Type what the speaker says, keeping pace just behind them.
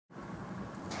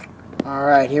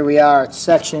Alright, here we are at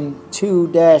section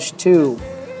 2-2,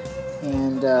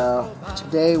 and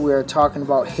today we are talking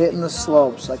about hitting the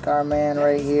slopes, like our man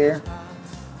right here,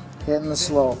 hitting the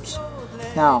slopes.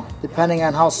 Now, depending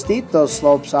on how steep those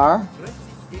slopes are,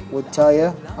 would tell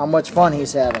you how much fun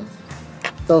he's having.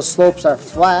 If those slopes are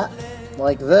flat,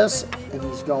 like this, and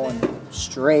he's going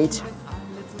straight,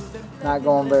 not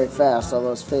going very fast,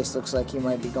 although his face looks like he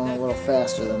might be going a little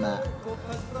faster than that.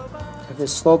 If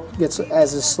his slope gets,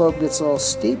 as his slope gets a little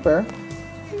steeper,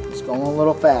 it's going a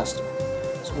little faster.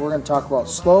 So we're going to talk about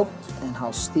slope and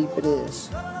how steep it is.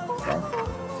 Okay?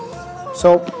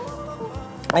 So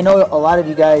I know a lot of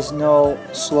you guys know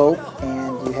slope,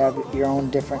 and you have your own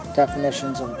different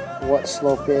definitions of what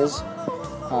slope is.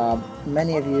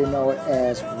 Many of you know it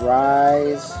as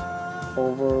rise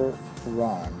over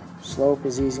run. Slope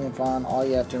is easy and fun. All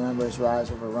you have to remember is rise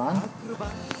over run.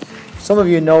 Some of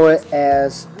you know it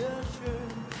as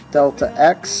delta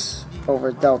x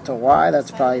over delta y. That's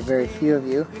probably very few of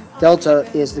you. Delta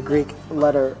is the Greek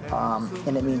letter,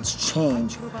 and it means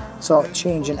change. So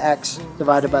change in x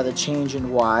divided by the change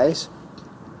in y's.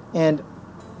 And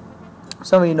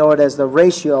some of you know it as the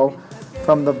ratio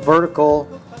from the vertical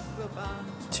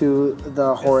to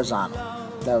the horizontal.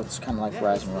 That's kind of like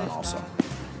rise and run also.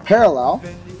 Parallel,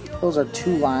 those are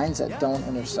two lines that don't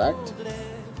intersect.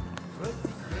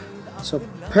 So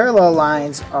parallel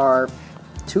lines are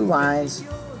two lines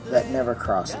that never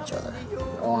cross each other.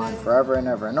 Go on forever and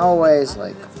ever and always,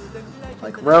 like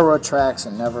railroad tracks,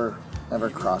 and never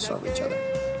cross over each other.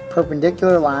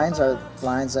 Perpendicular lines are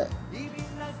lines that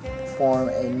form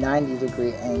a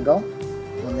 90-degree angle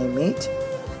when they meet.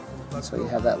 And so you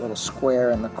have that little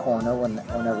square in the corner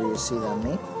whenever you see them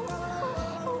meet.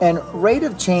 And rate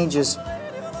of change is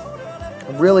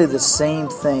really the same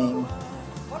thing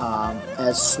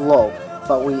as slope.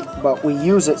 But we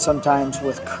use it sometimes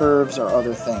with curves or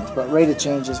other things. But rate of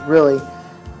change is really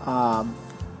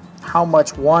how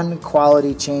much one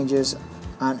quality changes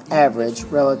on average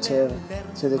relative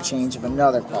to the change of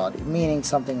another quality, meaning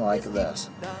something like this.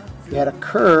 If you had a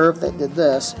curve that did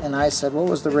this, and I said, what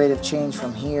was the rate of change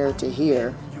from here to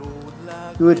here?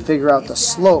 You would figure out the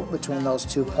slope between those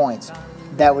 2 points.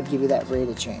 That would give you that rate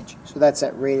of change. So that's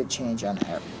that rate of change on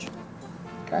average.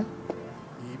 Okay?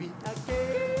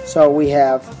 So we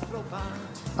have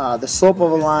the slope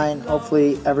of a line.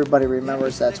 Hopefully everybody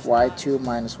remembers that's y2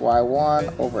 minus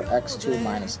y1 over x2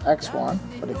 minus x1.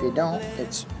 But if you don't,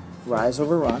 it's rise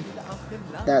over run.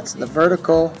 That's the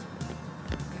vertical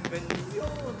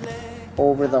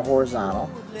over the horizontal.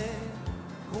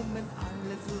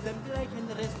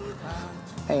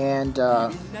 And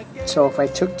so if I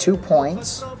took 2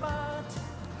 points,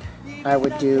 I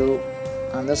would do,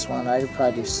 on this one, I would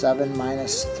probably do 7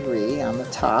 minus 3 on the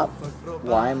top,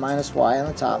 y minus y on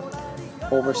the top,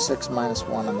 over 6 minus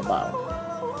 1 on the bottom.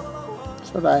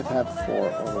 So I'd have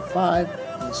 4 over 5,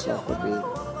 and the slope would be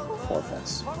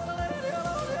 4/5.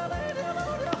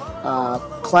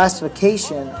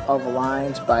 Classification of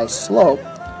lines by slope.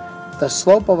 The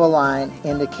slope of a line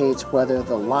indicates whether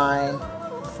the line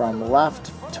from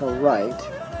left to right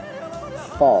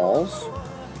falls.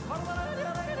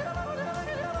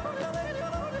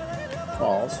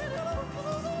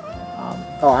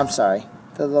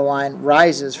 The line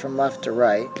rises from left to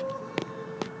right,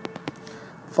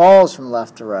 falls from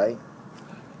left to right,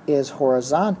 is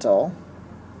horizontal,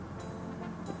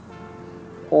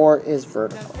 or is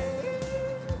vertical.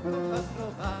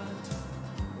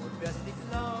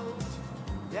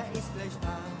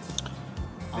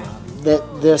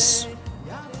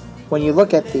 When you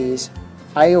look at these,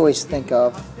 I always think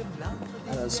of,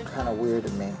 and it's kind of weird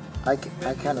to me, I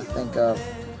kind of think of,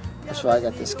 that's why I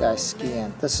got this guy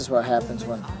skiing. This is what happens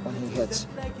when he hits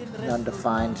an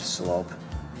undefined slope.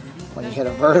 When you hit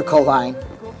a vertical line,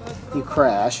 you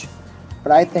crash.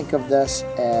 But I think of this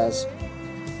as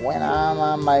when I'm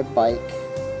on my bike,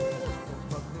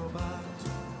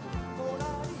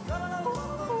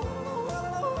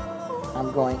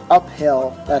 I'm going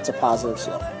uphill, that's a positive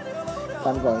slope. If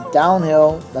I'm going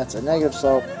downhill, that's a negative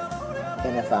slope.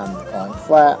 And if I'm going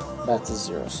flat, that's a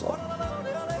 0 slope.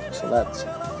 So that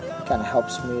kind of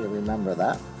helps me to remember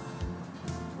that.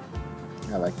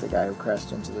 I like the guy who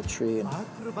crashed into the tree and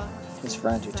his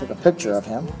friend who took a picture of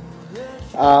him.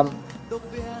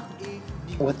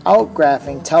 Without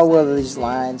graphing, tell whether these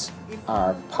lines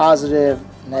are positive,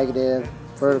 negative,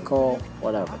 vertical,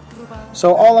 whatever.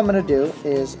 So all I'm going to do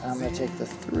is I'm going to take the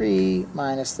 3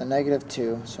 minus the negative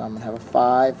 2, so I'm going to have a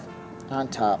 5 on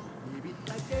top,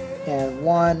 and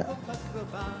 1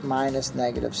 minus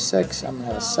negative 6, I'm going to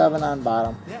have a 7 on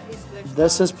bottom.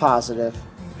 This is positive,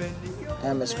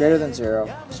 m is greater than 0,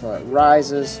 so it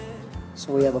rises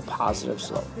So we have a positive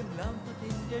slope.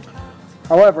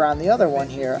 However, on the other one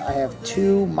here, I have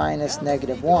 2 minus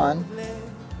 -1,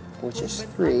 which is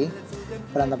 3.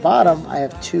 But on the bottom, I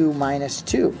have 2 minus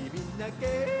 2,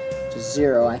 which is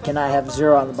 0. I cannot have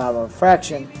 0 on the bottom of a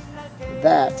fraction.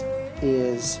 That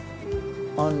is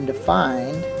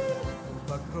undefined.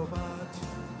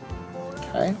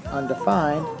 Okay,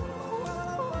 undefined.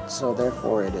 So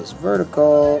therefore it is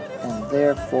vertical, and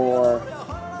therefore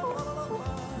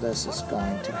this is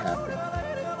going to happen.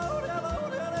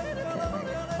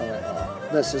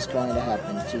 This is going to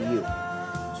happen to you.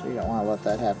 So you don't want to let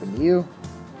that happen to you.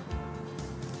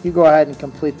 You go ahead and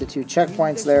complete the 2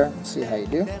 checkpoints there and see how you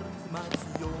do.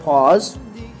 Pause.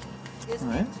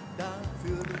 Alright.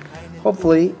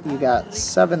 Hopefully you got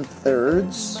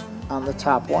 7/3 on the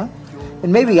top one.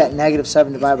 And maybe you got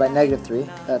 -7 divided by -3.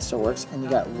 That still works. And you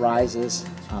got rises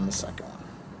on the second one.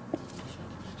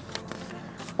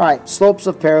 Alright, slopes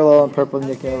of parallel and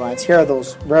perpendicular lines. Here are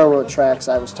those railroad tracks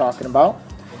I was talking about.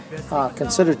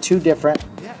 Consider 2 different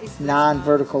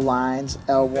non-vertical lines,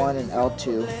 L1 and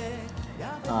L2.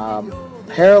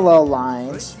 Parallel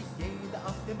lines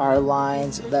are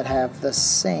lines that have the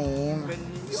same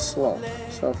slope.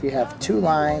 So if you have 2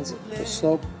 lines, the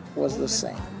slope was the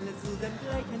same.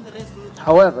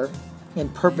 However, in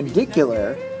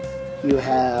perpendicular, you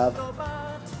have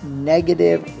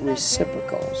negative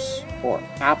reciprocals or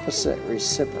opposite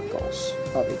reciprocals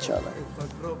of each other.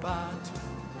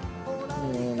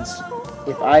 Means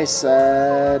if I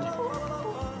said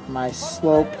my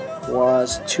slope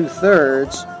was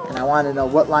 2/3 and I wanted to know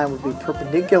what line would be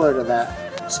perpendicular to that,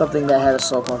 something that had a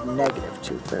slope of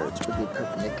 -2/3 would be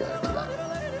perpendicular to that.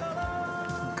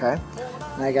 Okay?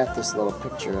 And I got this little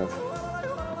picture of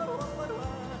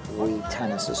Wii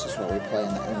tennis. This is what we play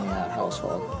in the Emeott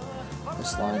household.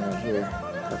 This line right here,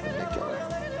 perpendicular.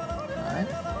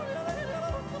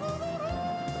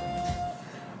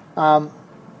 Alright?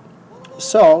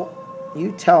 So,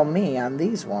 you tell me on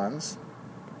these ones,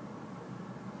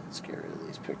 let's get rid of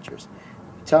these pictures.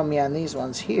 You tell me on these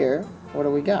ones here, what do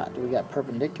we got? Do we got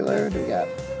perpendicular? Do we got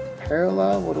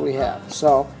parallel? What do we have?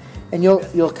 So, and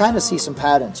you'll kind of see some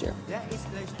patterns here.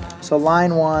 So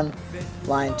line 1,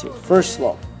 line 2. First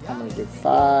slope, I'm going to do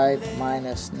 5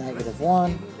 minus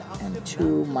 -1 and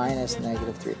 2 minus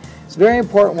 -3. It's very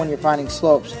important when you're finding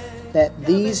slopes that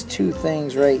these 2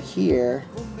 things right here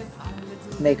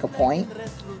make a point,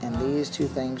 and these 2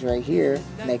 things right here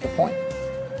make a point,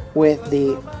 with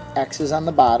the x's on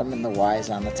the bottom and the y's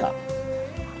on the top.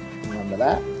 Remember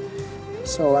that?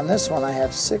 So on this one I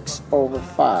have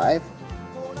 6/5.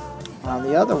 On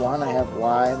the other one I have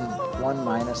y1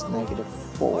 minus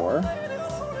 -4.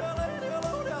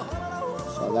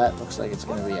 So that looks like it's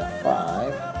going to be a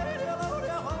 5.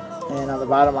 And on the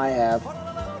bottom I have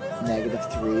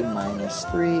 -3 minus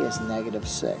 3 is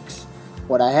 -6.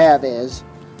 What I have is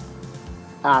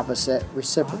opposite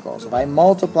reciprocals. If I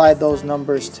multiplied those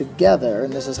numbers together,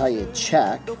 and this is how you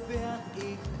check,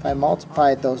 if I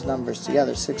multiplied those numbers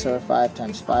together, 6/5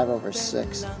 times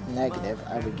 5/6 negative,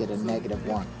 I would get a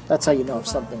 -1. That's how you know if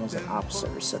something is an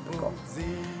opposite reciprocal.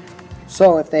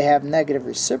 So if they have negative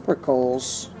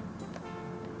reciprocals,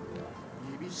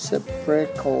 I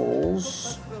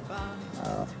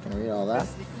don't know if you can read all that,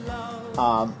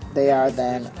 they are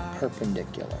then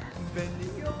perpendicular.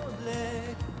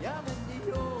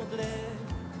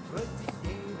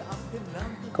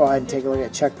 Go ahead and take a look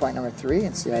at checkpoint number 3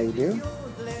 and see how you do.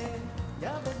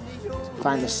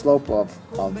 Find the slope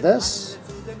of this,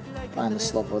 find the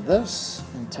slope of this,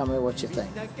 and tell me what you think.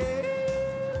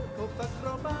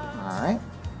 Alright,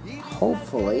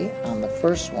 hopefully on the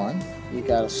first one you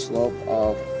got a slope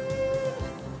of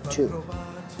 2.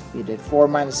 You did 4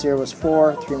 minus 0 was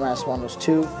 4, 3 minus 1 was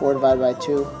 2, 4 divided by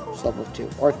 2, slope of 2.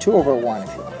 Or 2/1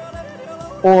 if you want.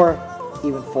 Or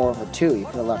even 4/2, you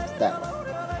could have left it that way.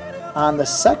 On the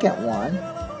second one,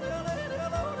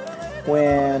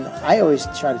 when I always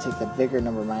try to take the bigger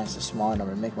number minus the smaller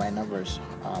number and make my numbers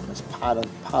as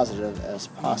positive as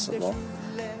possible.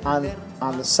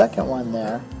 On the second one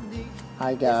there,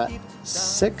 I got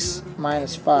 6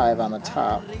 minus 5 on the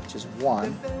top, which is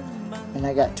 1. And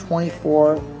I got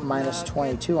 24 minus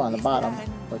 22 on the bottom,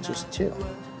 which is 2.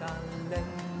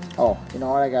 Oh, you know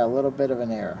what? I got a little bit of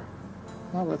an error.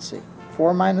 Well, let's see.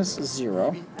 4 minus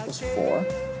 0 was 4.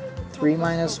 3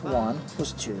 minus 1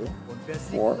 was 2.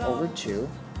 4/2.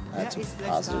 That's a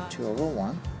positive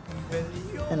 2/1.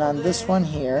 And on this one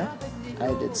here,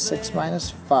 I did 6 minus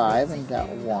 5 and got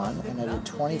 1. And I did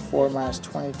 24 minus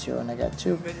 22 and I got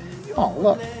 2. Oh,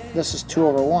 look. This is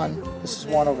 2/1. This is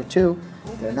 '2.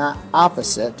 They're not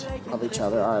opposite of each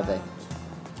other, are they?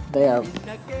 They are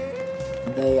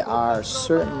They are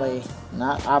certainly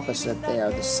not opposite, they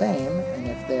are the same, and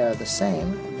if they are the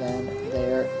same, then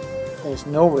there's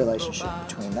no relationship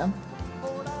between them.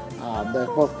 They're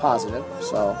both positive,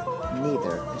 so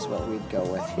neither is what we'd go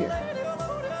with here.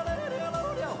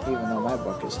 Even though my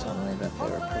book is telling me that they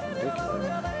were perpendicular,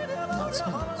 I'm not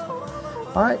saying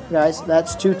it. Alright guys,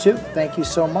 that's 2-2. Thank you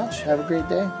so much. Have a great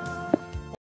day.